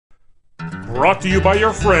brought to you by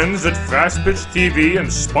your friends at Fastpitch TV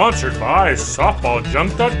and sponsored by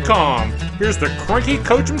SoftballJunk.com. Here's the Cranky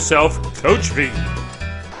Coach himself, Coach V.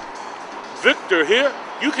 Victor here.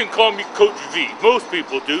 You can call me Coach V. Most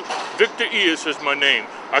people do. Victor Eas is my name.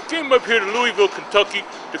 I came up here to Louisville, Kentucky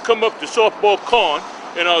to come up to Softball Con,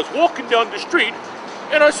 and I was walking down the street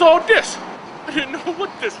and I saw this. I didn't know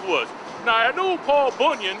what this was. Now, I know Paul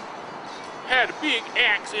Bunyan had a big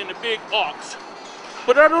axe and a big ox,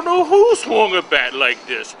 but I don't know who swung a bat like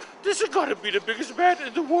this. This has got to be the biggest bat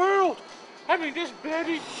in the world. I mean, this bat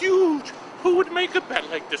is huge. Who would make a bat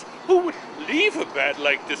like this? Who would leave a bat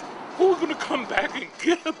like this? Who would gonna come back and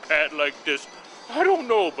get a bat like this? I don't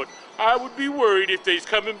know, but I would be worried if they's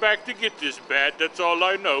coming back to get this bat. That's all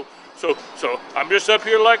I know. So I'm just up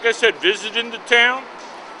here, like I said, visiting the town.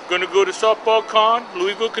 Gonna go to Softball Con.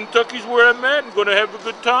 Louisville, Kentucky's where I'm at. I'm gonna have a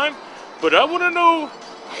good time. But I want to know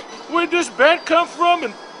where this bat come from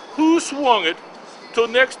and who swung it. Till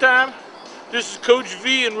next time, this is Coach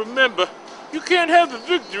V, and remember, you can't have a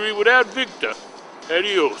victory without Victor.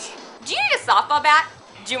 Adios. Do you need a softball bat?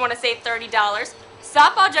 Do you want to save $30?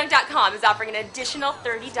 SoftballJunk.com is offering an additional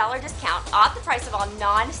 $30 discount off the price of all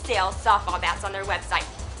non-sale softball bats on their website.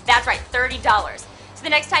 That's right, $30. So the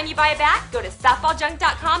next time you buy a bat, go to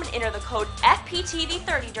SoftballJunk.com and enter the code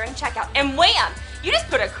FPTV30 during checkout, and wham! You just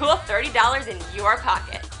put a cool $30 in your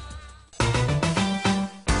pocket.